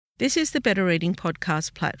This is the Better Reading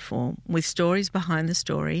Podcast platform with stories behind the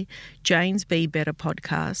story, Jane's Be Better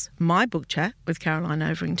podcast, my book chat with Caroline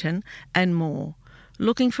Overington, and more.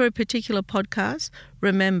 Looking for a particular podcast?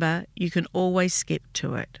 Remember, you can always skip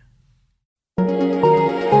to it.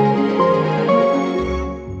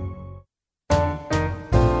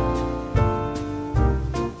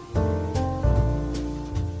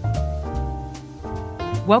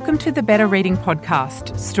 Welcome to the Better Reading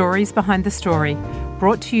Podcast, Stories Behind the Story,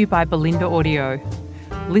 brought to you by Belinda Audio.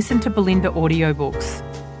 Listen to Belinda audiobooks,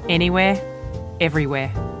 anywhere, everywhere.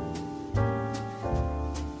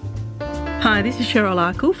 Hi, this is Cheryl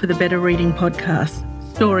Arkle for the Better Reading Podcast,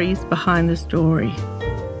 Stories Behind the Story.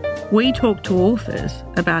 We talk to authors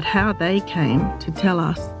about how they came to tell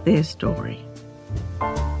us their story.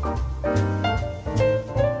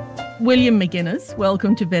 William McGuinness,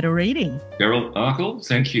 welcome to Better Reading. Cheryl Arkle,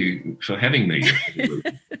 thank you for having me.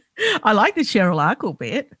 I like the Cheryl Arkle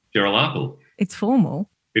bit. Cheryl Arkle. It's formal.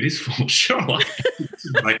 It is formal. Cheryl Arkle. It's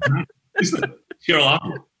a great name, isn't it? Cheryl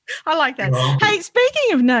Arkle. I like that. Hey,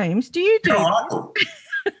 speaking of names, do you do... Cheryl Arkle.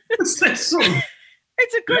 That sort of...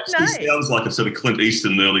 It's a good name. Sounds like a sort of Clint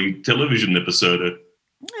Eastwood early television episode of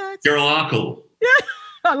Cheryl Arkle.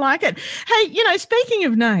 I like it. Hey, speaking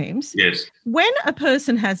of names, yes. When a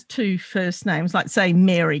person has two first names, like say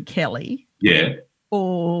Mary Kelly,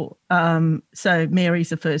 or so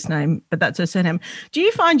Mary's a first name, but that's her surname. Do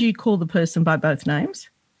you find you call the person by both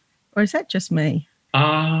names, or is that just me?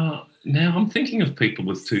 Now I'm thinking of people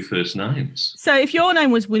with two first names. So if your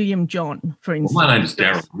name was William John, for instance, my name is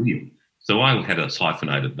Daryl William, so I had a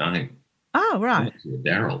hyphenated name. Oh, right,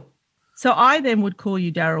 Daryl. So I then would call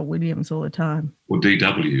you Daryl Williams all the time. Well,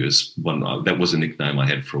 DW is one. That was a nickname I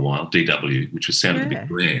had for a while, DW, which sounded a bit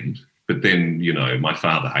grand. But then, my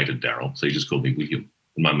father hated Daryl, so he just called me William.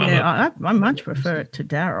 And my mother... Yeah, I much prefer it to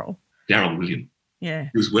Daryl. Daryl William. Yeah.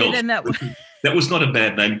 He was Welsh. That was not a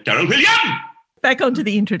bad name, Daryl William! Back onto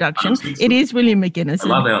the introduction. It is William McGuinness. I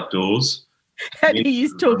love outdoors. And he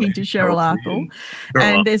is talking to Cheryl Arkle.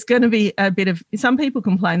 And there's going to be a bit of... Some people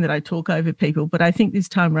complain that I talk over people, but I think this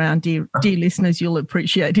time around, dear listeners, you'll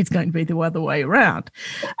appreciate it's going to be the other way around.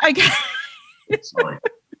 Okay. Sorry.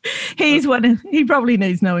 He probably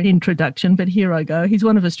needs no introduction, but here I go. He's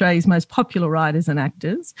one of Australia's most popular writers and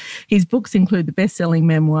actors. His books include the best-selling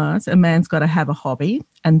memoirs, A Man's Gotta Have a Hobby,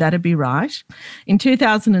 and That'd Be Right. In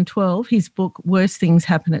 2012, his book, Worst Things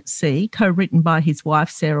Happen at Sea, co-written by his wife,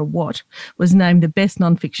 Sarah Watt, was named the best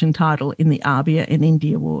non-fiction title in the ARBIA and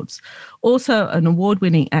Indie Awards. Also an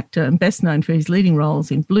award-winning actor and best known for his leading roles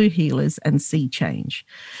in Blue Heelers and Sea Change.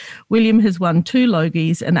 William has won 2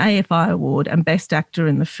 Logies, an AFI Award and Best Actor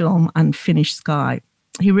in the film Unfinished Sky.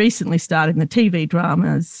 He recently starred in the TV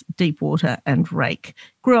dramas Deepwater and Rake,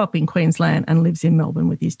 grew up in Queensland and lives in Melbourne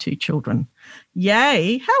with his 2 children.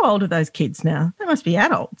 Yay! How old are those kids now? They must be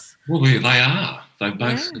adults. Well, they are. They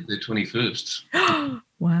both at their 21st.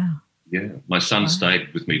 Wow. Yeah. My son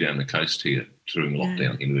stayed with me down the coast here during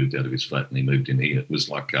lockdown. He moved out of his flat and he moved in here. It was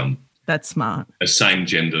like that's smart. A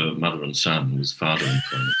same-gender mother and son was father and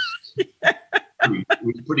son. It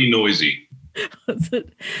was pretty noisy. Was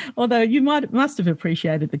it? Although you must have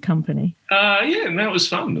appreciated the company. It was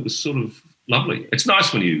fun. It was sort of lovely. It's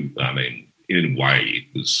nice when in a way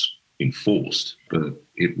it was enforced, but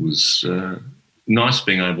it was nice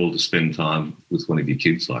being able to spend time with one of your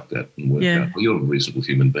kids like that and work out, well, you're a reasonable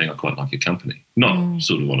human being. I quite like your company. Not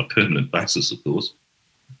sort of on a permanent basis, of course.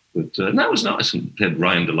 But it was nice. And had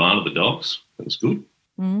Ray and Delilah, the dogs. That was good.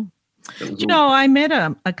 Mm. I met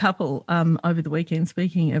a couple over the weekend,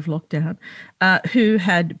 speaking of lockdown, who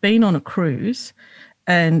had been on a cruise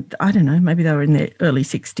and, I don't know, maybe they were in their early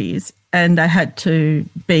 60s and they had to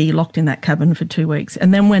be locked in that cabin for 2 weeks.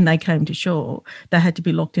 And then when they came to shore, they had to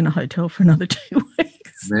be locked in a hotel for another 2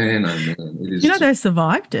 weeks. Man, oh man. It is they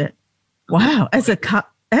survived it. Wow. As a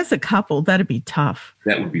couple, that'd be tough.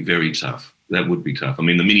 That would be very tough. That would be tough. I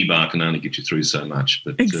mean, the minibar can only get you through so much.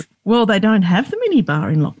 But well, they don't have the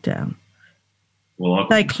minibar in lockdown. Well,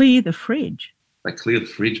 they clear the fridge. They clear the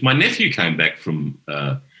fridge. My nephew came back from,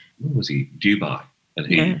 where was he? Dubai, and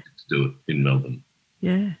he had to do it in Melbourne.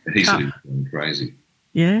 Yeah. And he said he was going crazy.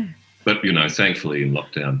 Yeah. But, thankfully in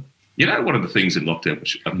lockdown, one of the things in lockdown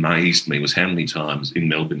which amazed me was how many times in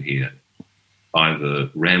Melbourne here either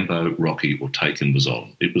Rambo, Rocky or Taken was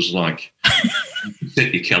on. It was like you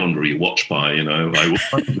set your calendar, your watch by, I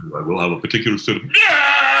will have a particular sort of,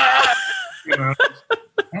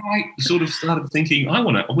 And I sort of started thinking,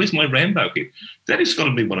 where's my Rambo kit? That has got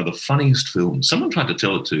to be one of the funniest films. Someone tried to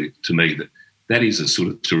tell it to me that is a sort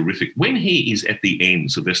of terrific, when he is at the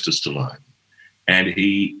end, Sylvester Stallone, and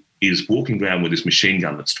he is walking around with this machine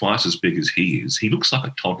gun that's twice as big as he is. He looks like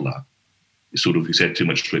a toddler. He's had too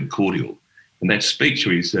much red cordial. And that speech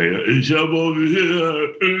where he's saying, it's up over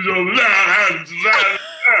here, it's over there.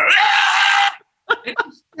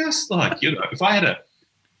 It's just like, if I had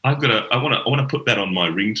I want to put that on my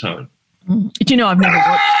ringtone. Do you know,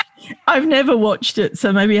 I've never watched it,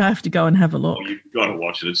 so maybe I have to go and have a look. Oh, you've got to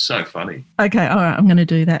watch it. It's so funny. Okay, all right, I'm going to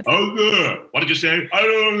do that. Oh, yeah. What did you say?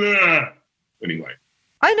 Oh, yeah. Anyway.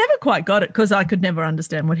 I never quite got it because I could never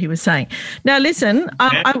understand what he was saying. Now, listen,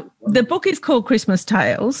 the book is called Christmas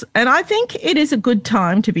Tales, and I think it is a good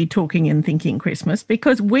time to be talking and thinking Christmas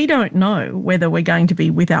because we don't know whether we're going to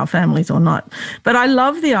be with our families or not. But I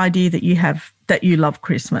love the idea that you love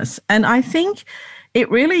Christmas, and I think it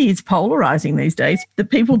really is polarising these days, the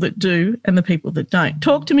people that do and the people that don't.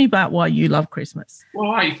 Talk to me about why you love Christmas.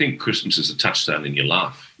 Well, I think Christmas is a touchstone in your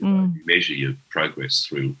life. You measure your progress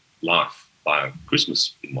through life by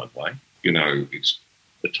Christmas in one way. It's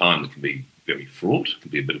a time that can be very fraught, it can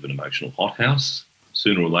be a bit of an emotional hothouse.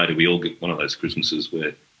 Sooner or later, we all get one of those Christmases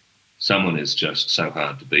where someone is just so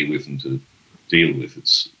hard to be with and to deal with.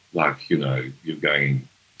 It's like, you're going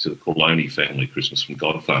to the Corleone family Christmas from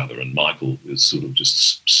Godfather and Michael is sort of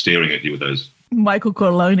just staring at you with those... Michael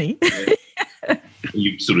Corleone.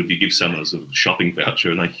 You give someone a sort of shopping voucher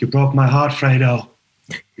and like, you broke my heart, Fredo.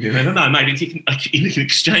 No, mate, you can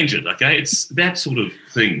exchange it, okay? It's that sort of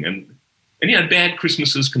thing. And bad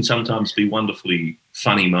Christmases can sometimes be wonderfully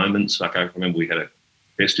funny moments. Like I remember we had a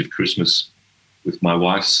festive Christmas with my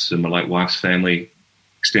wife's and my late wife's family,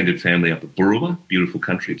 extended family up at Burruwa, beautiful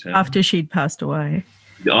country town. After she'd passed away.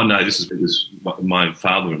 Oh, no, this was my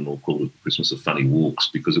father-in-law called it Christmas of Funny Walks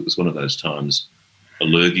because it was one of those times a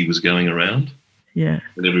lurgy was going around. Yeah.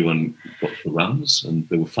 And everyone got the runs and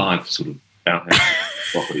there were 5 sort of outhouse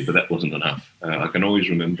property, but that wasn't enough. I can always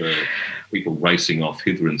remember people racing off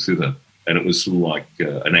hither and thither, and it was like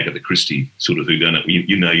an Agatha Christie sort of whodunit.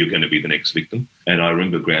 You're going to be the next victim. And I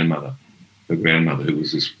remember her grandmother, who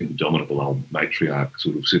was this indomitable old matriarch,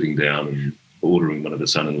 sort of sitting down and ordering one of the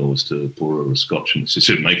son-in-laws to pour her a scotch, and she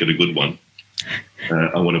said, make it a good one.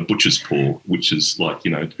 I want a butcher's paw, which is like,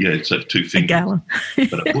 it's 2 fingers. A gallon.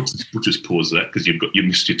 But a butcher's paw is that because you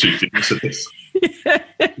missed your 2 fingers.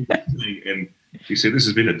 And she said, this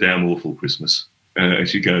has been a damn awful Christmas. And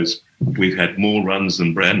she goes, we've had more runs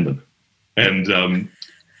than Brandman. And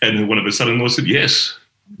one of her son-in-laws said, yes.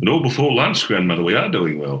 And all before lunch, grandmother, we are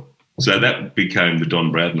doing well. So that became the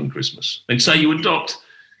Don Bradman Christmas. And so you adopt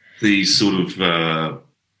these sort of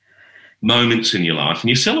moments in your life and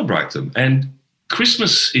you celebrate them. And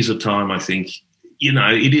Christmas is a time, I think,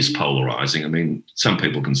 it is polarising. I mean, some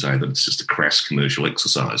people can say that it's just a crass commercial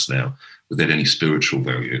exercise now without any spiritual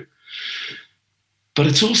value. But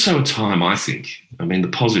it's also a time, I think, the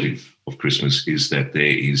positive of Christmas is that there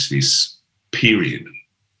is this period,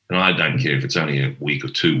 and I don't care if it's only a week or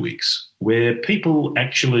 2 weeks, where people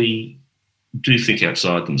actually do think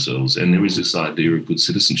outside themselves and there is this idea of good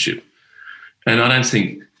citizenship. And I don't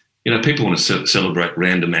think, people want to celebrate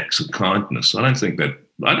random acts of kindness.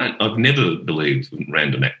 I've never believed in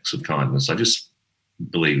random acts of kindness. I just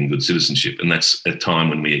believe in good citizenship, and that's a time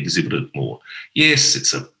when we exhibit it more. Yes,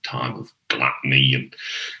 it's a time of gluttony and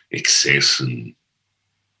excess and,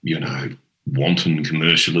 wanton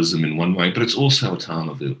commercialism in one way, but it's also a time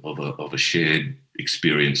of a shared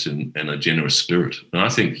experience and a generous spirit. And I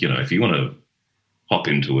think, if you want to hop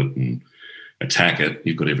into it and attack it,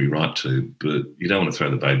 you've got every right to, but you don't want to throw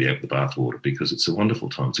the baby out with the bathwater because it's a wonderful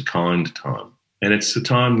time. It's a kind time. And it's a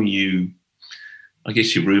time when you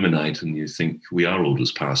ruminate and you think we are all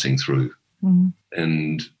just passing through. Mm.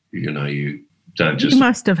 And, you don't just... You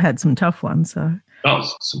must have had some tough ones, though.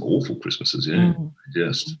 Oh, some awful Christmases, yeah.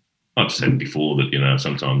 I've said before that,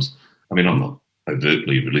 sometimes, I'm not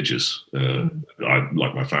overtly religious. I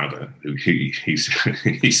like my father, who he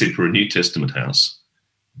said we're a New Testament house,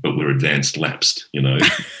 but we're advanced lapsed, Know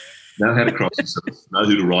how to cross yourself, know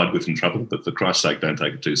who to ride with in trouble, but for Christ's sake, don't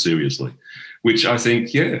take it too seriously. Which I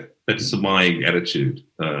think, that's my attitude,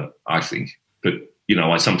 I think. But,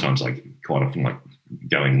 I sometimes quite often like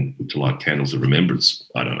going to light candles of remembrance.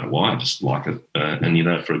 I don't know why, I just like it.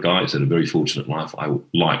 And, for a guy who's had a very fortunate life, I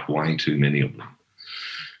like way too many of them.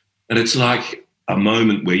 And it's like a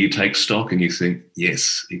moment where you take stock and you think,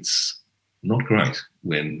 yes, it's not great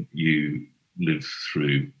when you live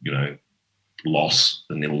through, loss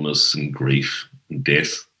and illness and grief and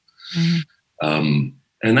death. Mm.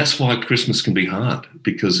 And that's why Christmas can be hard,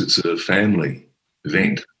 because it's a family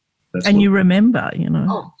event. You remember,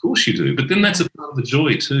 Oh, of course you do. But then that's a part of the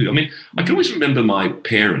joy too. I can always remember my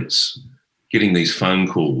parents getting these phone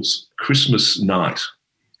calls Christmas night,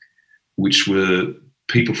 which were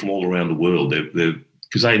people from all around the world.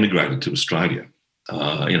 Because they immigrated to Australia,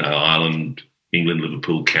 Ireland, England,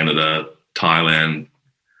 Liverpool, Canada, Thailand,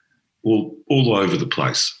 all over the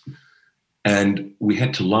place. And we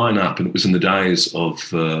had to line up, and it was in the days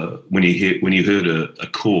of when you heard a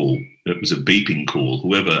call, it was a beeping call.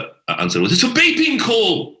 Whoever answered was, it's a beeping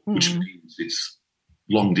call, which means it's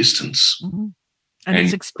long distance. Mm-hmm. And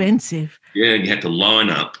it's expensive. Yeah, and you had to line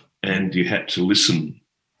up and you had to listen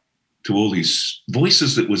to all these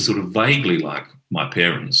voices that were sort of vaguely like my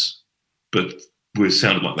parents, but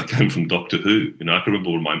sounded like they came from Doctor Who. You know, I can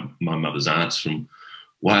remember my mother's aunts from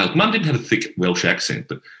Wales. Mum didn't have a thick Welsh accent,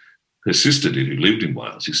 but her sister did, who lived in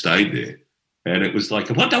Wales, who stayed there. And it was like,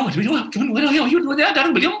 what are you? Darren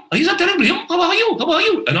William? Is that Darren William? How are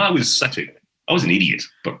you? And I was an idiot,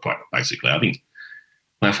 but quite basically. I think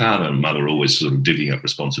my father and mother were always sort of divvying up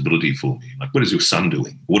responsibility for me. Like, what is your son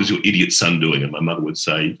doing? What is your idiot son doing? And my mother would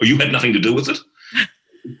say, oh, you had nothing to do with it?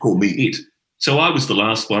 Call me it. So I was the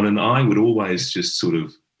last one, and I would always just sort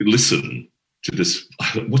of listen to this.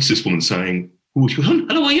 What's this woman saying? Oh,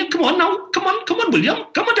 hello, are you? Come on now. Come on, William.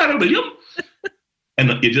 Come on, Darren William.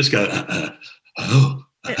 And you just go,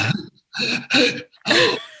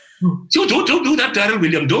 So don't do that, Darren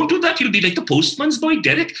William. Don't do that. You'll be like the postman's boy,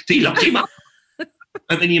 Derek. He locked him up.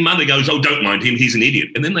 And then your mother goes, oh, don't mind him, he's an idiot.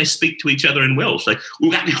 And then they speak to each other in Welsh, like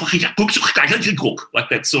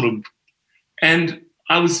that sort of. And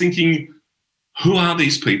I was thinking, who are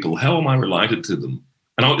these people? How am I related to them?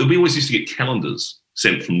 And we always used to get calendars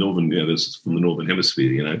sent from from the Northern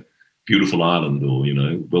Hemisphere, beautiful island, or,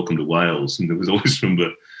 welcome to Wales. And there was always,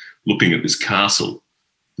 remember looking at this castle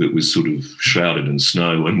that was sort of shrouded in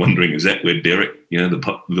snow and wondering, is that where Derek,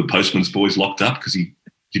 the postman's boy's locked up because he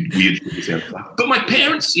did weird things outside. But my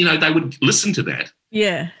parents, they would listen to that.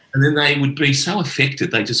 Yeah. And then they would be so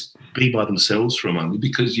affected, they'd just be by themselves for a moment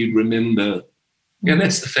because you'd remember,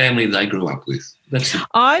 that's the family they grew up with.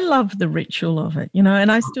 I love the ritual of it,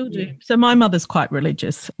 and I still do. Yeah. So my mother's quite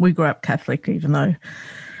religious. We grew up Catholic, even though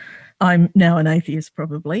I'm now an atheist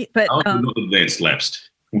probably. But not advanced lapsed.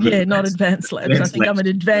 Yeah, not advanced lapse. I think I'm an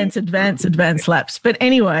advanced lapse. But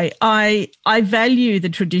anyway, I value the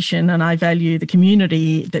tradition and I value the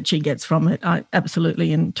community that she gets from it. I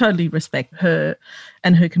absolutely and totally respect her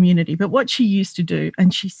and her community. But what she used to do,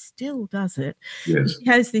 and she still does it, yes. She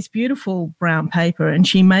has this beautiful brown paper and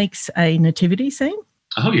she makes a nativity scene.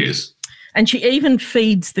 Oh, yes. And she even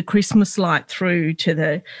feeds the Christmas light through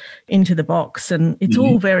into the box, and it's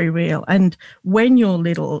all very real. And when you're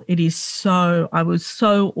little, I was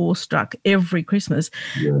so awestruck every Christmas.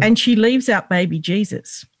 Yeah. And she leaves out baby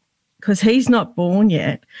Jesus because he's not born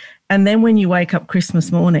yet. And then when you wake up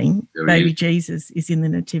Christmas morning, baby Jesus is in the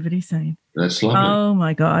nativity scene. That's lovely. Oh,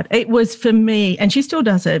 my God. It was for me, and she still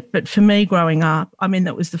does it, but for me growing up,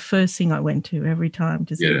 that was the first thing I went to every time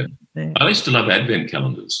to see it there. I used to love Advent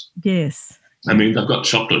calendars. Yes. They've got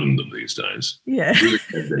chocolate in them these days. Yeah. Really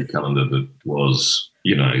Advent calendar that was,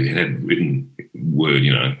 it had written word,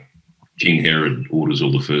 King Herod orders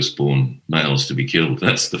all the firstborn males to be killed.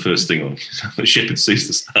 That's the first thing the shepherd sees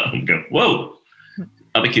the star and go, whoa.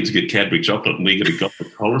 Other kids get Cadbury chocolate and we get a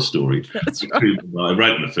Gothic horror story. That's right. I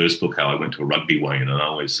wrote in the first book how I went to a rugby weigh-in and I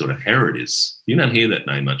always sort of, Herod you don't hear that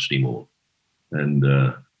name much anymore. And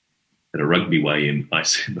at a rugby weigh-in,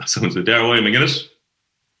 someone said, Darryl William McGuinness.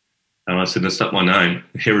 And I said, that's not my name,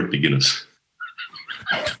 Herod McGuinness.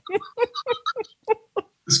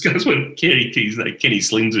 This guy's went, Kenny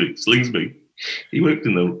Slingsby. He worked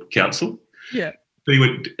in the council. Yeah. He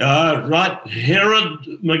went, right, Herod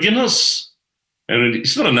McGuinness. And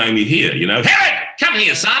it's not a name you hear, Herod, come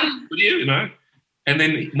here, son, would you, And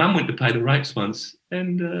then Mum went to pay the rates once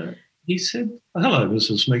and he said, hello,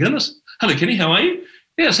 Mrs. McGuinness. Hello, Kenny, how are you?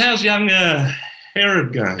 Yes, how's young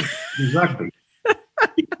Herod going? Exactly.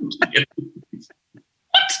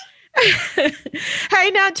 Hey,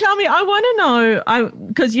 now tell me, I want to know,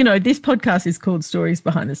 because, this podcast is called Stories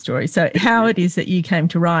Behind the Story, so how it is that you came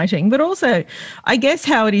to writing, but also, I guess,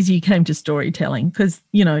 how it is you came to storytelling, because,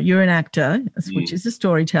 you're an actor, which is a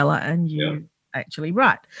storyteller, and you actually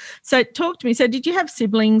write. So talk to me. So did you have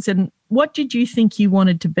siblings, and what did you think you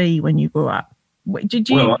wanted to be when you grew up?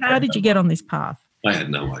 How did you get on this path? I had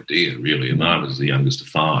no idea, really, and I was the youngest of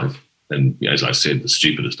five, and as I said, the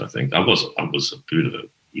stupidest, I think. I was a bit of an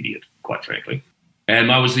idiot, quite frankly.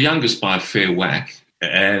 And I was the youngest by a fair whack,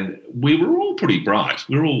 and we were all pretty bright.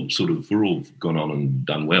 We're all gone on and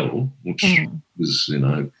done well, which was,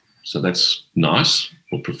 so that's nice.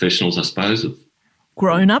 For professionals, I suppose.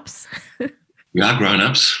 Grown-ups. We are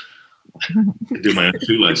grown-ups. I do my own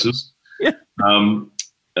shoelaces. Yeah.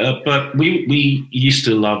 But we used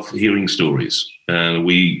to love hearing stories.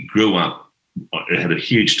 We grew up it had a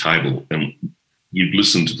huge table, and you'd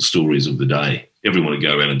listen to the stories of the day. Everyone would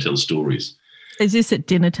go around and tell stories. Is this at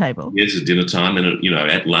dinner table? Yes, at dinner time, and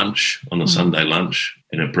at lunch, on a Sunday lunch,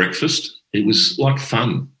 and at breakfast. It was like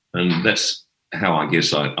fun, and that's how I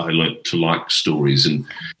guess I learnt to like stories. And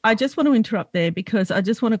I just want to interrupt there because I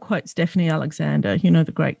just want to quote Stephanie Alexander,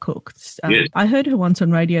 the great cook. Yes. I heard her once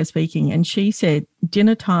on radio speaking, and she said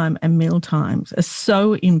dinner time and meal times are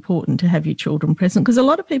so important to have your children present, because a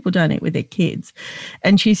lot of people don't eat with their kids.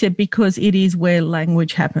 And she said because it is where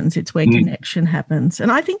language happens, it's where connection happens.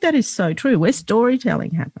 And I think that is so true, where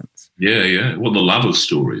storytelling happens. Yeah. Well, the love of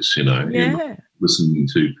stories, Yeah. Listening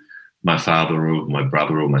to my father or my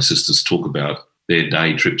brother or my sisters talk about their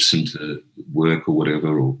day trips into work or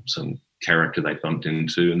whatever, or some character they bumped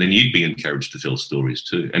into, and then you'd be encouraged to tell stories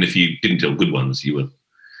too. And if you didn't tell good ones, you were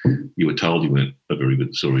told you weren't a very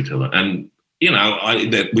good storyteller. And we lived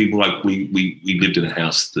in a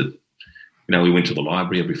house that we went to the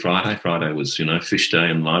library every Friday. Friday was fish day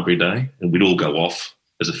and library day, and we'd all go off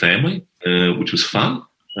as a family, which was fun.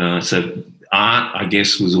 So art, I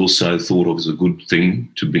guess, was also thought of as a good thing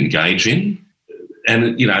to engage in.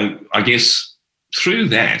 And, I guess through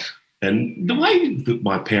that and the way that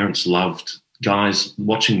my parents loved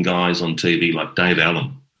watching guys on TV like Dave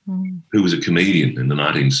Allen, who was a comedian in the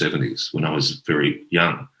 1970s when I was very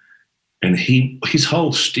young. And his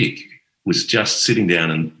whole shtick was just sitting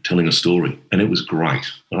down and telling a story. And it was great.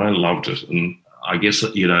 And I loved it. And I guess, I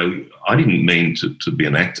didn't mean to be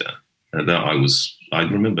an actor. I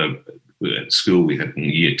remember at school we had in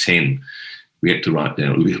year 10, we had to write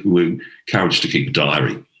down, we were encouraged to keep a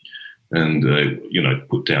diary and,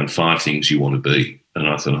 put down 5 things you want to be. And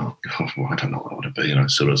I thought, oh, God, well, I don't know what I want to be. And I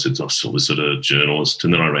sort of said, solicitor, journalist.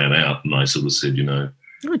 And then I ran out and I sort of said, oh,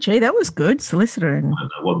 gee, that was good, solicitor and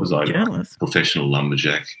what was I? Journalist. Professional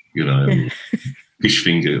lumberjack, fish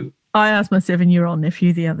finger. I asked my 7-year-old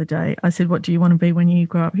nephew the other day, I said, what do you want to be when you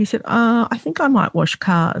grow up? He said, I think I might wash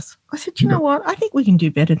cars. I said, you know what? I think we can do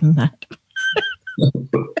better than that.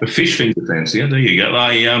 A fish finger fancier, there you go.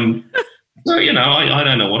 I don't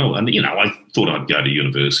know what I want. I thought I'd go to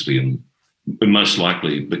university and most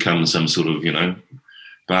likely become some sort of,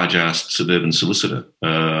 barge-assed suburban solicitor.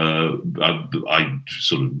 I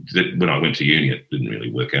sort of, when I went to uni, it didn't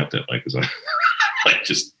really work out that way because I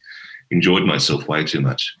just enjoyed myself way too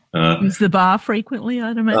much. Was the bar frequently,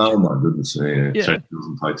 I'd imagine? Oh, my goodness, yeah. So it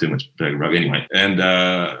doesn't play too much bag of rugby anyway. And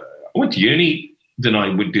I went to uni, then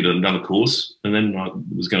I did another course, and then I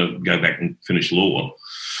was going to go back and finish law.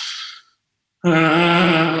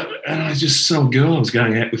 And I just saw a girl I was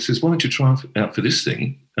going out with says, why don't you try out for this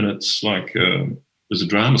thing? And it's like there's a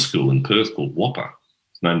drama school in Perth called Whopper.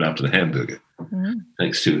 It's named after the hamburger.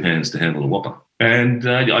 Takes 2 hands to handle a Whopper. And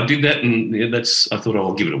I did that, and I thought,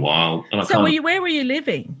 I'll give it a while. And where were you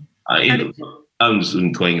living? I was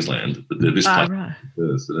in Queensland, this place, right.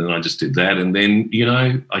 Perth, and I just did that. And then,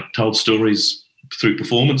 I told stories through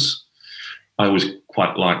performance. I always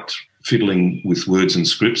quite liked fiddling with words and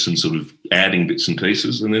scripts and sort of adding bits and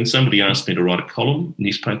pieces. And then somebody asked me to write a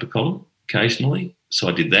newspaper column, occasionally. So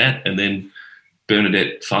I did that. And then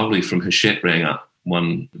Bernadette Foley from Hachette rang up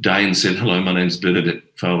one day and said, hello, my name's Bernadette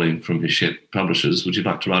Foley from Hachette Publishers. Would you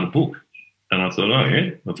like to write a book? And I thought, oh,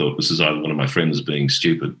 yeah. I thought this is either one of my friends being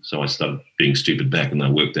stupid. So I started being stupid back, and I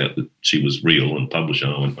worked out that she was real and publisher.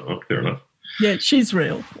 I went, oh, fair enough. Yeah, she's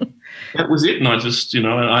real. That was it. And I just,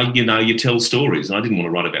 you tell stories. And I didn't want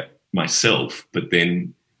to write about myself. But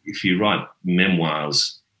then if you write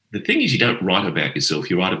memoirs, the thing is you don't write about yourself.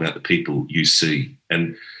 You write about the people you see,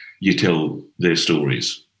 and you tell their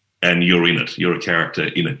stories. And you're in it. You're a character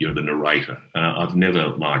in it. You're the narrator. I've never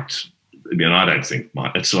liked... I don't think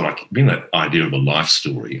it's sort of like that idea of a life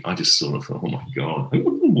story. I just sort of thought, oh my God. A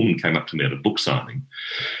woman came up to me at a book signing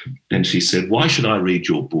and she said, why should I read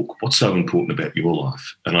your book? What's so important about your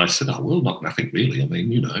life? And I said, oh, well, nothing really. I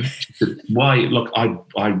mean, She said, why? Look,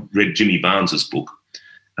 I read Jimmy Barnes's book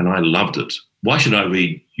and I loved it. Why should I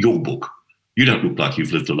read your book? You don't look like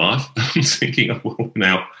you've lived a life. I'm thinking, well,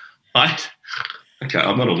 now, I'm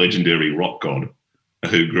not a legendary rock god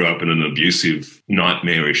who grew up in an abusive,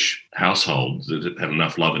 nightmarish household that had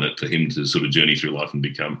enough love in it for him to sort of journey through life and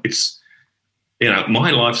become... my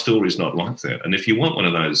life story is not like that. And if you want one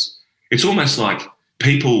of those, it's almost like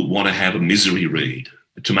people want to have a misery read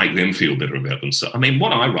to make them feel better about themselves. I mean,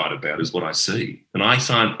 what I write about is what I see. And I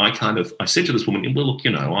said to this woman, well, look,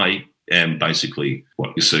 I am basically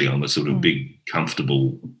what you see. I'm a sort of big,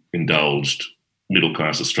 comfortable, indulged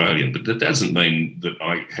middle-class Australian, but that doesn't mean that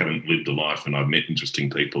I haven't lived a life and I've met interesting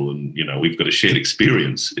people and, we've got a shared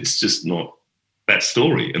experience. It's just not that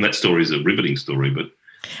story. And that story is a riveting story, but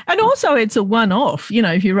And also it's a one-off,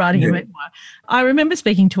 if you're writing a memoir. I remember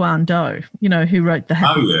speaking to Anh Do, who wrote The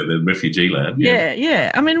Happy... Oh, yeah, The Refugee Lab.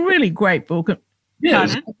 Yeah. I mean, really great book. Yeah,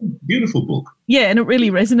 it's a beautiful book. Yeah, and it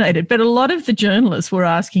really resonated. But a lot of the journalists were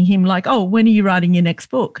asking him, like, oh, when are you writing your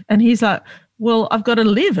next book? And he's like, well, I've got to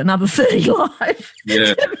live another 30 lives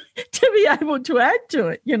to be able to add to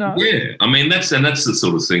it, Yeah, I mean, that's the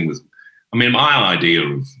sort of thing with... I mean, my idea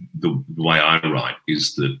of the way I write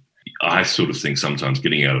is that I sort of think sometimes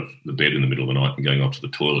getting out of the bed in the middle of the night and going off to the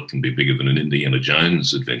toilet can be bigger than an Indiana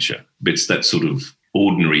Jones adventure. But it's that sort of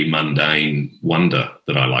ordinary, mundane wonder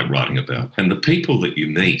that I like writing about. And the people that you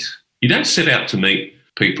meet, you don't set out to meet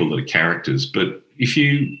people that are characters, but if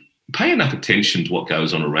you pay enough attention to what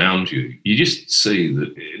goes on around you, you just see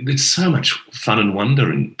that there's so much fun and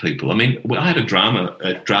wonder in people. I mean, I had a drama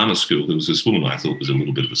school. There was this woman I thought was a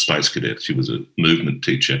little bit of a space cadet. She was a movement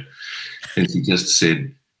teacher. And she just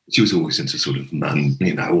said, she was always into sort of,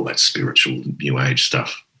 all that spiritual New Age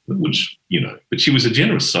stuff, which, but she was a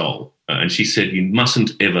generous soul. And she said, you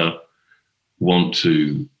mustn't ever want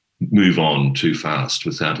to move on too fast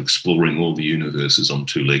without exploring all the universes on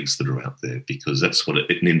two legs that are out there, because that's what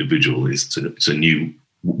an individual is. It's a new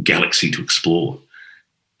galaxy to explore.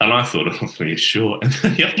 And I thought, oh, yeah, sure. And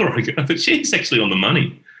the other argument, but she's actually on the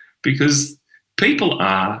money, because people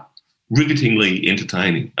are rivetingly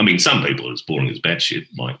entertaining. I mean, some people are as boring as batshit,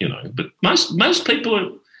 but most people are,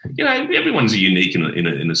 everyone's unique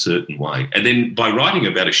in a certain way. And then by writing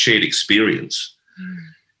about a shared experience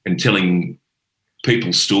and telling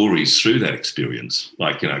people's stories through that experience,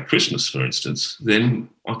 like, Christmas, for instance, then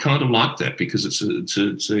I kind of like that, because it's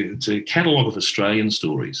a catalogue of Australian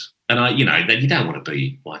stories. And that you don't want to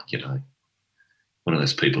be like, one of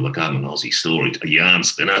those people like, I'm an Aussie story, a yarn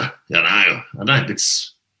spinner. I know.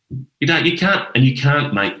 You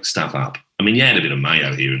can't make stuff up. I mean, you add a bit of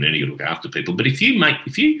mayo here and then, you look after people. But if you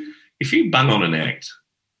bung on an act,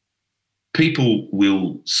 people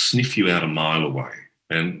will sniff you out a mile away.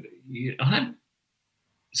 And I don't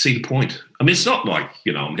see the point. I mean, it's not like,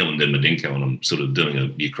 I'm Helen Demidinko and I'm sort of doing a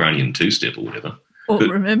Ukrainian two-step or whatever. Or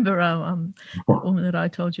remember that woman that I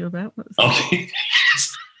told you about? I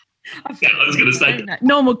was going to say that.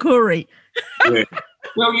 Norma Curry. Yeah.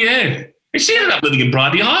 Well, yeah. And she ended up living in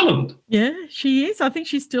Bribey Island. Yeah, she is. I think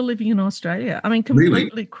she's still living in Australia. I mean,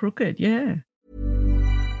 completely crooked, yeah.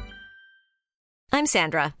 I'm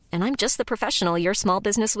Sandra, and I'm just the professional your small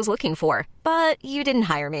business was looking for. But you didn't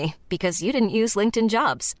hire me because you didn't use LinkedIn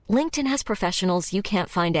Jobs. LinkedIn has professionals you can't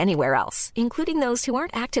find anywhere else, including those who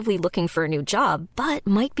aren't actively looking for a new job, but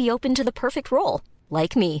might be open to the perfect role,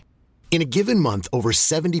 like me. In a given month, over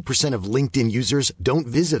 70% of LinkedIn users don't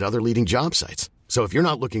visit other leading job sites. So if you're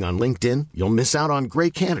not looking on LinkedIn, you'll miss out on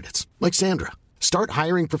great candidates like Sandra. Start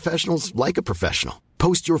hiring professionals like a professional.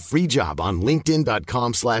 Post your free job on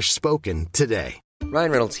linkedin.com/spoken today.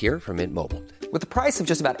 Ryan Reynolds here from Mint Mobile. With the price of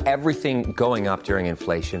just about everything going up during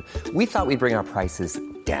inflation, we thought we'd bring our prices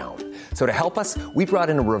down. So to help us, we brought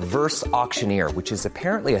in a reverse auctioneer, which is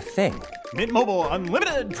apparently a thing. Mint Mobile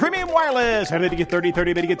Unlimited Premium Wireless. How to get 30,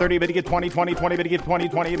 30, bit to get 30, bit to get 20, 20, 20, bit to get 20,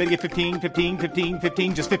 20, bit to get 15, 15, 15,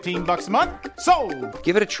 15, just $15 a month? Sold!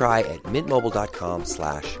 Give it a try at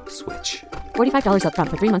mintmobile.com/switch. $45 up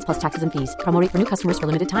front for 3 months plus taxes and fees. Promo rate for new customers for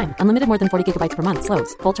limited time. Unlimited more than 40 gigabytes per month.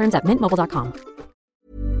 Slows full terms at mintmobile.com.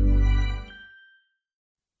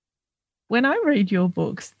 When I read your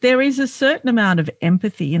books, there is a certain amount of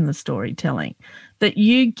empathy in the storytelling that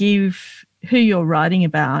you give who you're writing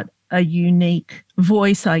about a unique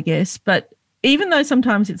voice, I guess. But even though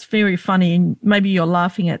sometimes it's very funny and maybe you're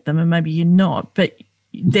laughing at them and maybe you're not, but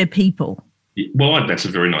they're people. Well, that's a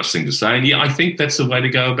very nice thing to say. And yeah, I think that's the way to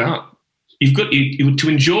go about. You've got to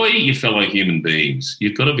enjoy your fellow human beings.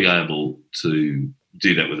 You've got to be able to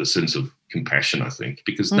do that with a sense of compassion, I think,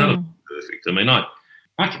 because none of them are perfect. I mean, I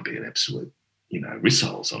can be an absolute,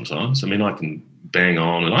 risshole sometimes. I mean, I can bang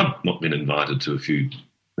on, and I've not been invited to a few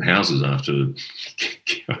houses after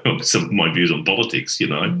some of my views on politics,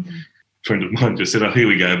 A friend of mine just said, oh, here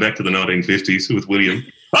we go, back to the 1950s with William.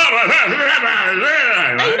 Are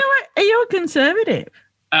you a conservative?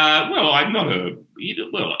 Well, I'm not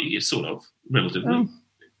you're sort of, relatively. Oh.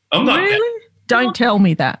 I'm not. Really? Don't tell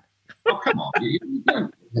me that. Oh, come on. You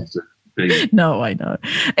don't have to be. No, I know.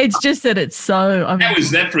 It's just that it's so... How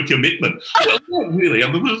is that for a commitment? Well, not really.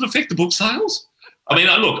 I mean, will it affect the book sales? I mean,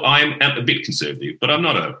 look, I'm a bit conservative, but I'm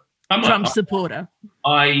not a Trump supporter.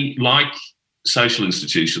 I like social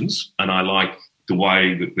institutions, and I like the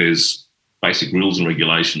way that there's basic rules and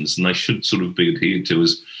regulations, and they should sort of be adhered to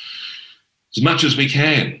as much as we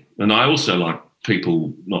can. And I also like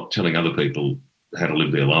people not telling other people how to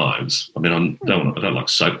live their lives. I mean, I don't like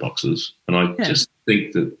soapboxes, and I just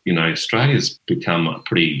think that, you know, Australia's become a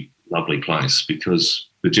pretty lovely place because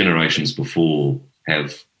the generations before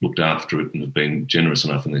have looked after it and have been generous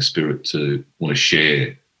enough in their spirit to want to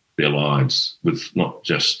share their lives with not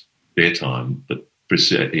just their time, but,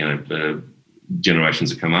 you know,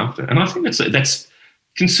 generations that come after. And I think that's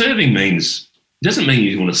conserving means, it doesn't mean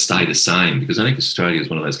you want to stay the same, because I think Australia is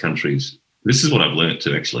one of those countries, this is what I've learnt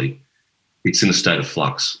too, actually, it's in a state of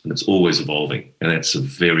flux and it's always evolving. And that's a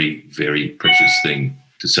very, very precious thing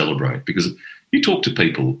to celebrate, because you talk to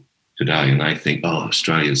people today and they think, oh,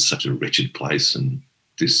 Australia is such a wretched place and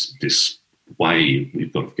this way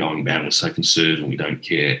we've got going about it, we're so conservative and we don't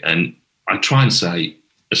care. And I try and say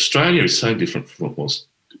Australia is so different from what it was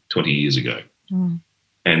 20 years ago. And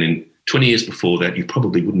in 20 years before that, you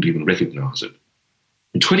probably wouldn't even recognise it.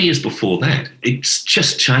 And 20 years before that, it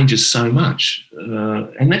just changes so much.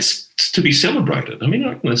 And that's to be celebrated. I mean,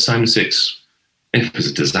 like the same-sex, it was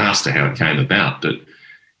a disaster how it came about, but,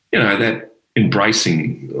 you know, that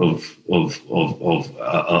embracing of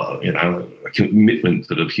you know, a commitment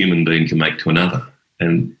that a human being can make to another.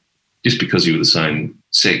 And just because you were the same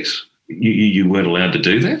sex, you weren't allowed to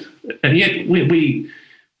do that. And yet we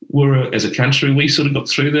were, as a country, we sort of got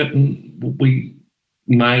through that and we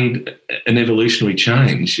made an evolutionary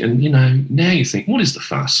change. And, you know, now you think, what is the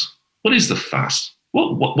fuss? What is the fuss?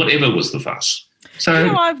 Whatever was the fuss? So,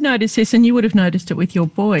 you know, I've noticed this, and you would have noticed it with your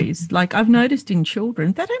boys. Like, I've noticed in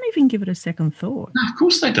children, they don't even give it a second thought. No, of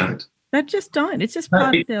course they don't. They just don't. It's just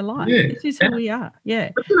part of their life. Yeah. This is who we are.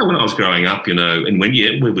 Yeah. But, you know, when I was growing up, you know, and when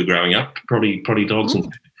we were growing up, probably dogs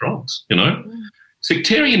and frogs, you know.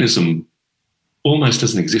 Sectarianism almost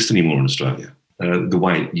doesn't exist anymore in Australia the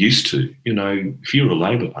way it used to. You know, if you were a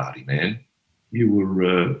Labor Party man, you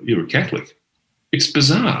were a Catholic. It's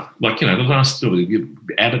bizarre. Like, you know, the last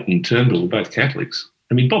Abbott and Turnbull were both Catholics.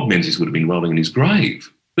 I mean, Bob Menzies would have been rolling in his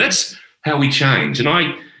grave. That's how we change. And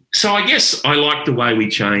I guess I like the way we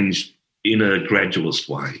changed in a gradualist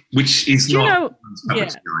way, which is not I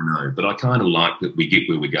know, but I kind of like that we get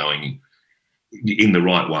where we're going in the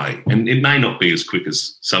right way. And it may not be as quick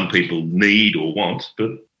as some people need or want, but...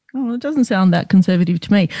 Well, it doesn't sound that conservative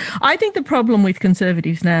to me. I think the problem with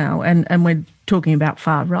conservatives now, and we're talking about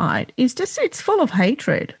far right, is just it's full of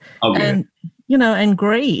hatred and, you know, and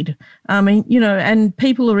greed. I mean, you know, and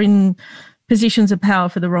people are in positions of power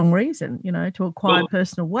for the wrong reason, you know, to acquire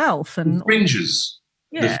personal wealth. And the fringes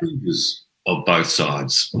of both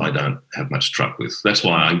sides I don't have much truck with. That's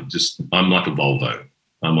why I'm like a Volvo.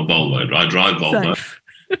 I'm a Volvo. I drive Volvo. Safe.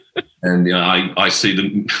 And you know, I see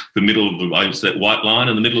the middle of that white line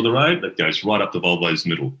in the middle of the road that goes right up the Volvo's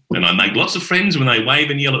middle. And I make lots of friends when they wave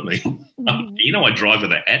and yell at me. You know, I drive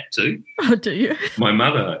with a hat too. Oh, do you? My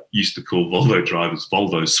mother used to call Volvo drivers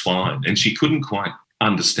Volvo swine, and she couldn't quite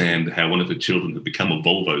understand how one of her children had become a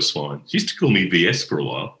Volvo swine. She used to call me VS for a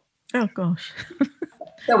while. Oh, gosh.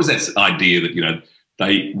 That was that idea that, you know,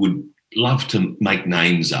 they would love to make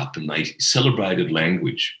names up, and they celebrated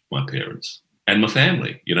language, my parents. And my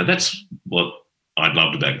family, you know, that's what I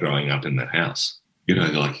loved about growing up in that house. You know,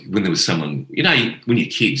 like when there was someone, you know, when you're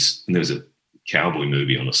kids and there was a cowboy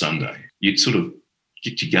movie on a Sunday, you'd sort of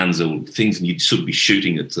get your guns or things and you'd sort of be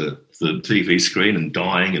shooting at the TV screen and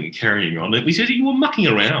dying and carrying on. And we said you were mucking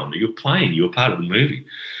around, you were playing, you were part of the movie.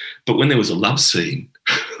 But when there was a love scene,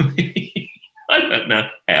 I don't know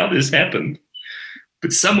how this happened,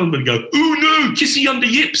 but someone would go, "Ooh, no, kissy under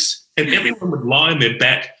yips," and everyone would lie on their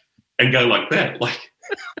back and go like that, like,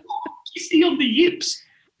 kissy on the yips.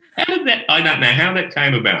 How did that? I don't know how that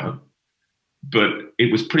came about, but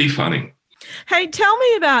it was pretty funny. Hey, tell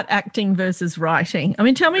me about acting versus writing. I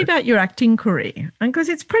mean, tell me about your acting career, because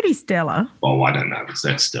it's pretty stellar. Oh, I don't know if it's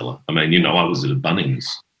that stellar. I mean, you know, I was at a Bunnings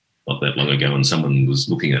not that long ago and someone was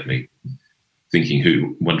looking at me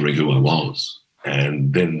wondering who I was.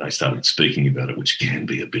 And then they started speaking about it, which can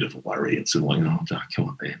be a bit of a worry. It's like, oh, come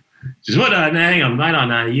on, man. She says, "What? Hang on, mate. I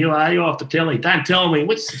know you are. You're off the telly. Don't tell me.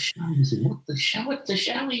 What's the show? Is it? What the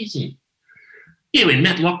show is it? You're in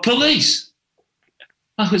Matlock Police."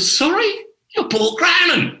 I was, "Sorry? You're Paul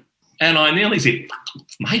Cronin." And I nearly said,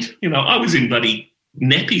 "Mate, you know, I was in bloody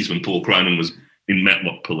nappies when Paul Cronin was in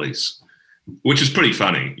Matlock Police," which is pretty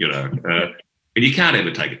funny, you know. And you can't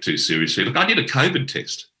ever take it too seriously. Look, I did a COVID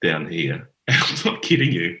test down here. I'm not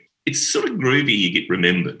kidding you. It's sort of groovy. You get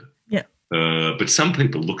remembered. Yeah. But some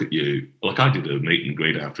people look at you, like I did a meet and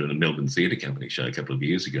greet after a Melbourne Theatre Company show a couple of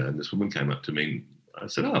years ago, and this woman came up to me and I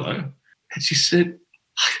said, "Oh, hello." And she said,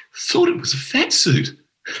 "I thought it was a fat suit."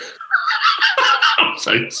 I'm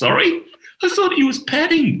so sorry. I thought he was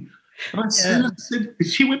padding. I said,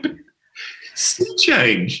 she went, "But sea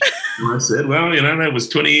change. And I said, well, that was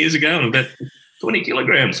 20 years ago and about 20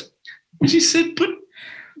 kilograms. And she said, but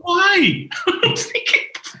why? I'm thinking,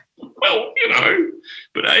 well,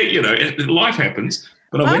 but life happens.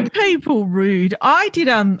 But Aren't people rude? I did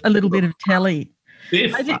a little bit of telly. They're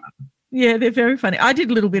fun. Yeah, they're very funny. I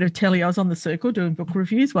did a little bit of telly. I was on the Circle doing book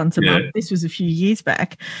reviews once a month. This was a few years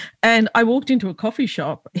back. And I walked into a coffee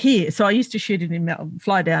shop here. So I used to shoot it in Melbourne,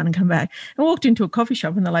 fly down and come back. I walked into a coffee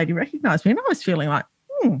shop and the lady recognised me and I was feeling like,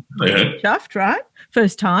 chuffed, right?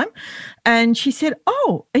 First time. And she said,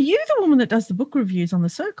 oh, are you the woman that does the book reviews on the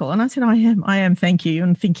Circle? And I said, I am, thank you.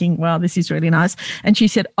 And thinking, wow, this is really nice. And she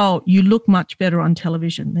said, oh, you look much better on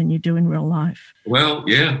television than you do in real life. Well,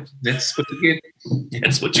 yeah, that's what you get.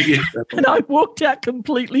 That's what you get. And I walked out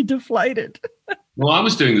completely deflated. Well, I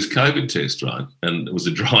was doing this COVID test, right? And it was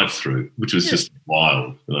a drive-through, which was just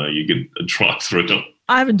wild. You get a drive-through.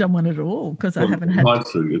 I haven't done one at all because I haven't had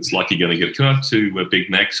drive-through. It's like you're going to get, can I have 2 Big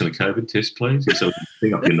Macs and a COVID test, please? So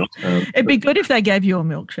thing up your nostrils. It'd be good if they gave you a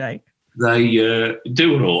milkshake. They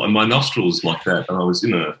do it all. And my nostrils like that. And I was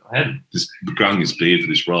I had growing this beard for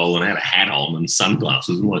this role and I had a hat on and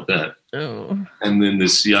sunglasses and like that. Oh. And then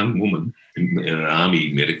this young woman, an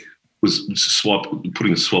army medic, was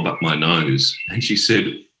putting a swab up my nose. And she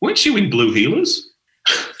said, weren't you in Blue Heelers?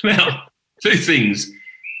 Now, 2 things.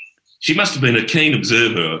 She must have been a keen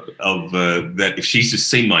observer of that if she's just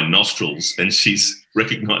seen my nostrils and she's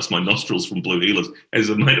recognised my nostrils from Blue Heelers. As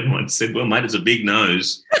a mate of mine said, well, mate, it's a big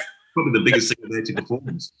nose. Probably the biggest thing about your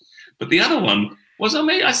performance. But the other one was,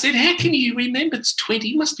 I said, how can you remember? It's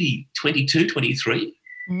 20, must be 22, 23.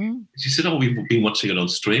 Mm. She said, oh, we've been watching it on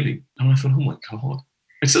streaming. And I thought, oh, my God.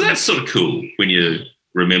 And so that's sort of cool when you're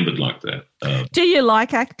remembered like that. Do you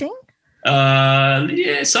like acting?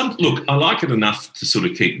 Yeah, look, I like it enough to sort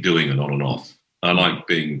of keep doing it on and off. I like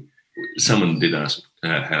being, someone did ask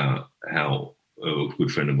how a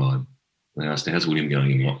good friend of mine, they asked, how's William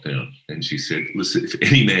going in lockdown? And she said, listen, if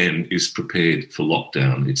any man is prepared for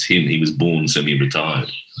lockdown, it's him. He was born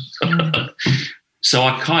semi-retired. So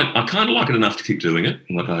I kind of like it enough to keep doing it.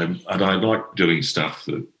 I like doing stuff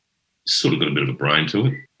that sort of got a bit of a brain to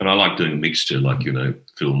it. And I like doing a mixture like,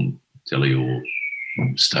 film, telly or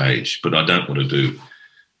stage, but I don't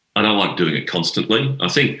like doing it constantly. I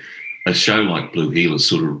think a show like Blue Heelers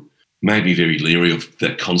sort of made me very leery of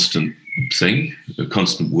that constant thing, the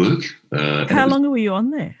constant work. How long were you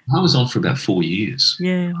on there? I was on for about 4 years.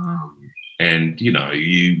 Yeah. Wow. And,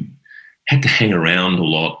 you had to hang around a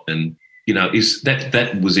lot and,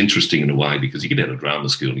 that was interesting in a way because you get out of drama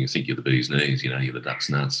school and you think you're the bee's knees, you're the duck's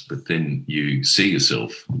nuts, but then you see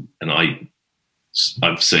yourself, and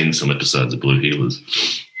I've seen some episodes of Blue Heelers,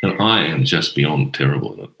 and I am just beyond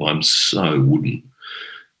terrible. I'm so wooden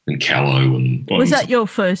and callow. And was that your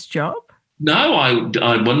first job? No,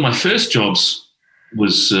 one of my first jobs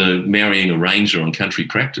was marrying a ranger on Country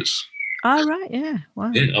Practice. Oh right, yeah,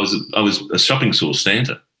 wow. Yeah, I was a shopping store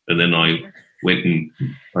Santa, and then I went and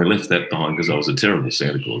I left that behind because I was a terrible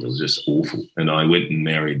Santa Claus. I was just awful, and I went and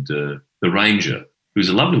married the ranger, who's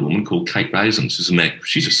a lovely woman called Kate Bazin.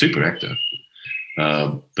 She's a super actor.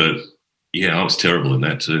 But yeah, I was terrible in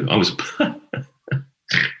that too. I was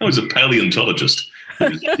a paleontologist who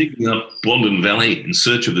was digging up Blondin Valley in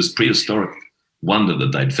search of this prehistoric wonder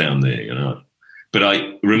that they'd found there, But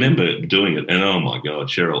I remember doing it, and oh my God,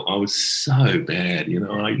 Cheryl, I was so bad.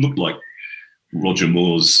 I looked like Roger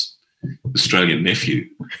Moore's Australian nephew,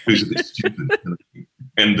 who's a bit stupid.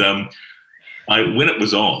 And when it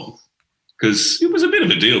was on, because it was a bit of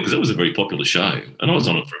a deal, because it was a very popular show, and I was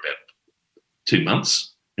on it for about 2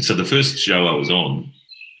 months. And so the first show I was on,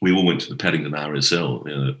 we all went to the Paddington RSL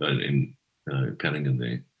in Paddington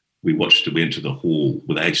there. We went to the hall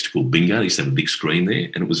where they used to call Bingo. They used to have a big screen there,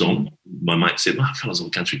 and it was on. My mate said, fellas on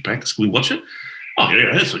Country Practice, can we watch it? Oh,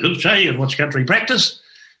 yeah, that's a good show. You can watch Country Practice.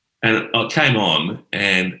 And I came on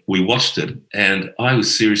and we watched it, and I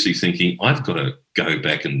was seriously thinking, I've got to go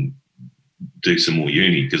back and do some more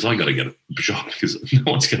uni because I got to get a job because no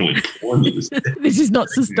one's going to employ me. This is not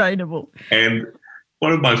sustainable. And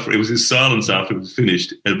it was his silence after it was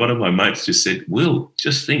finished, and one of my mates just said, Will,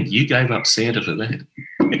 just think, you gave up Santa for that.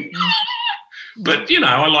 But,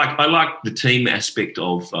 I like the team aspect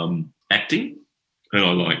of acting, and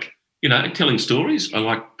I like, telling stories. I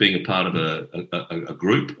like being a part of a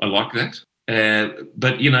group. I like that.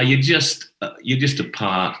 But, you're just a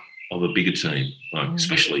part of a bigger team,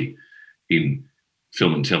 especially in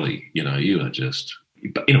film and telly. You are just,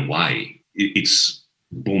 in a way, it's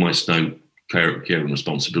almost no care and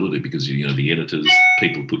responsibility because, the editors,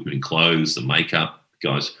 people put you in clothes, the makeup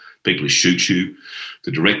guys, people who shoot you,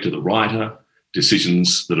 the director, the writer,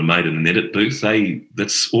 decisions that are made in an edit booth,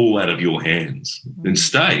 that's all out of your hands. In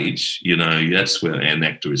stage, that's where an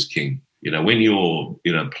actor is king. When you're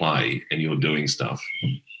in a play and you're doing stuff,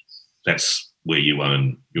 that's where you're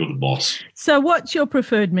the boss. So what's your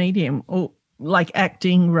preferred medium, or like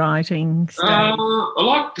acting, writing,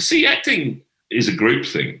 stage? Acting is a group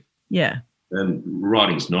thing. Yeah. And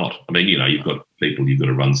writing's not. I mean, you've got people you've got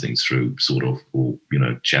to run things through sort of, or,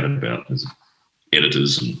 chat about as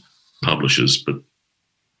editors and publishers, but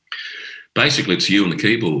basically it's you on the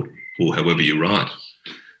keyboard or however you write,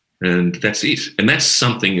 and that's it. And that's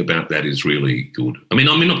something about that is really good. I mean,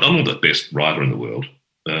 I'm not the best writer in the world,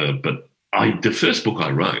 but the first book I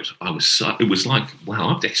wrote, it was like,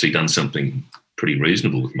 wow, I've actually done something pretty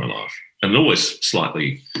reasonable with my life. And it always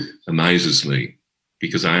slightly amazes me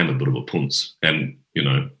because I am a bit of a punce and,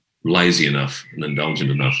 lazy enough and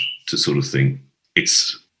indulgent enough to sort of think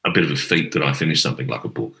it's a bit of a feat that I finish something like a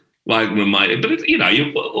book. Also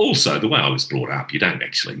the way I was brought up, you want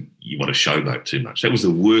to showboat too much. That was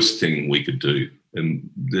the worst thing we could do. And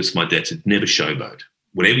that's my dad said, never showboat.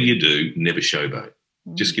 Whatever you do, never showboat.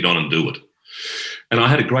 Just get on and do it. And I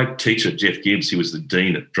had a great teacher, Jeff Gibbs. He was the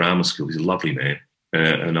dean at drama school. He's a lovely man.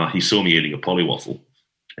 He saw me eating a polywaffle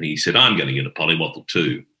and he said, I'm going to get a polywaffle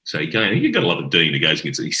too. So you've got to love a dean who goes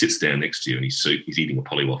and he sits down next to you and he's eating a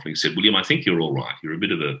polywaffle. He said, William, I think you're all right. You can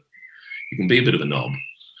be a bit of a knob.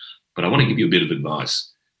 But I want to give you a bit of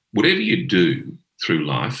advice. Whatever you do through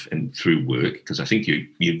life and through work, because I think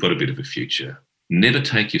you've got a bit of a future, never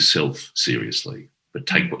take yourself seriously, but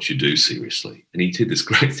take what you do seriously. And he did this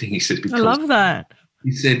great thing. He said, I love that.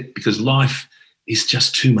 He said, because life is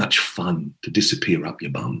just too much fun to disappear up your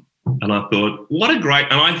bum. And I thought, and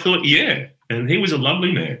I thought, yeah. And he was a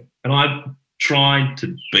lovely man. And I tried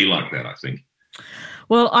to be like that, I think.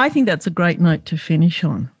 Well, I think that's a great note to finish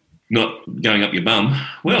on. Not going up your bum.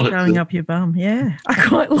 Well, going up your bum, yeah. I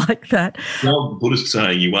quite like that. Well, Buddhist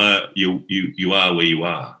saying you are where you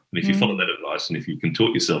are. And if you follow that advice and if you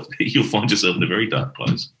contort yourself, you'll find yourself in a very dark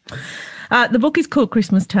place. The book is called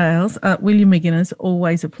Christmas Tales. William McInnes,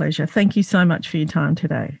 always a pleasure. Thank you so much for your time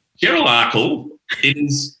today. Cheryl Arkle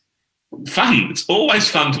is fun. It's always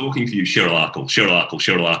fun talking to you, Cheryl Arkle.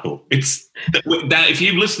 If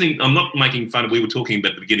you're listening, I'm not making fun of, we were talking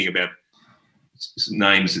about the beginning about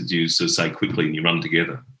names that you sort of say quickly and you run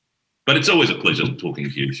together. But it's always a pleasure talking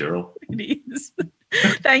to you, Cheryl. It is.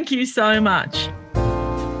 Thank you so much.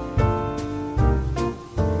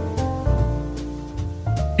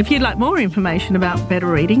 If you'd like more information about Better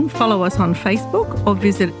Reading, follow us on Facebook or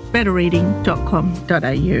visit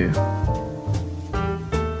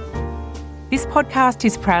betterreading.com.au. This podcast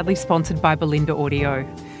is proudly sponsored by Belinda Audio.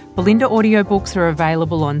 Belinda audiobooks are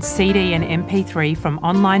available on CD and MP3 from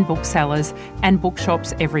online booksellers and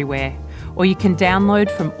bookshops everywhere, or you can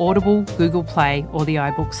download from Audible, Google Play or the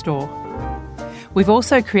iBook Store. We've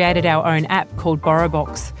also created our own app called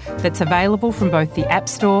BorrowBox that's available from both the App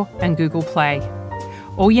Store and Google Play.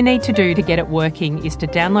 All you need to do to get it working is to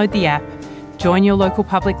download the app, join your local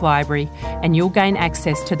public library, and you'll gain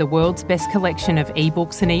access to the world's best collection of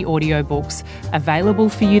ebooks and e-audiobooks available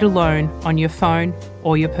for you to loan on your phone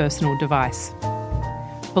or your personal device.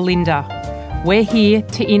 Belinda, we're here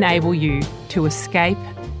to enable you to escape,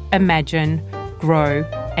 imagine, grow,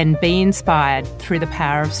 and be inspired through the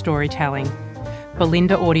power of storytelling.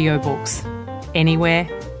 Belinda Audiobooks. Anywhere,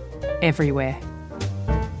 everywhere.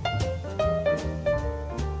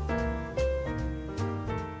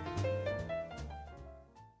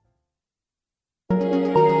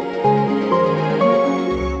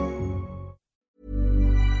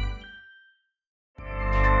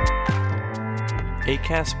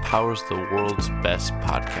 Acast powers the world's best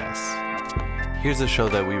podcasts. Here's a show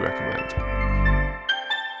that we recommend.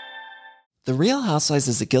 The Real Housewives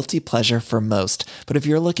is a guilty pleasure for most, but if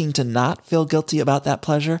you're looking to not feel guilty about that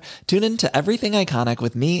pleasure, tune in to Everything Iconic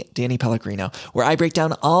with me, Danny Pellegrino, where I break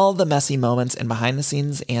down all the messy moments and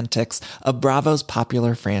behind-the-scenes antics of Bravo's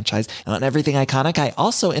popular franchise. And on Everything Iconic, I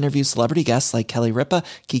also interview celebrity guests like Kelly Ripa,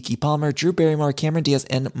 Keke Palmer, Drew Barrymore, Cameron Diaz,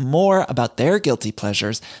 and more about their guilty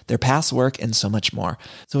pleasures, their past work, and so much more.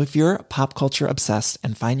 So if you're pop culture obsessed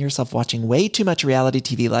and find yourself watching way too much reality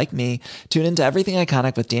TV like me, tune into Everything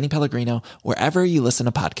Iconic with Danny Pellegrino, wherever you listen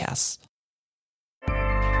to podcasts.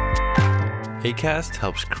 Acast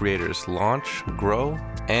helps creators launch, grow,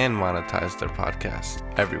 and monetize their podcasts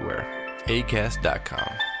everywhere.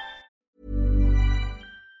 Acast.com.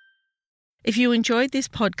 If you enjoyed this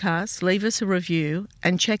podcast, leave us a review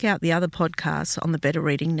and check out the other podcasts on the Better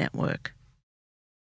Reading Network.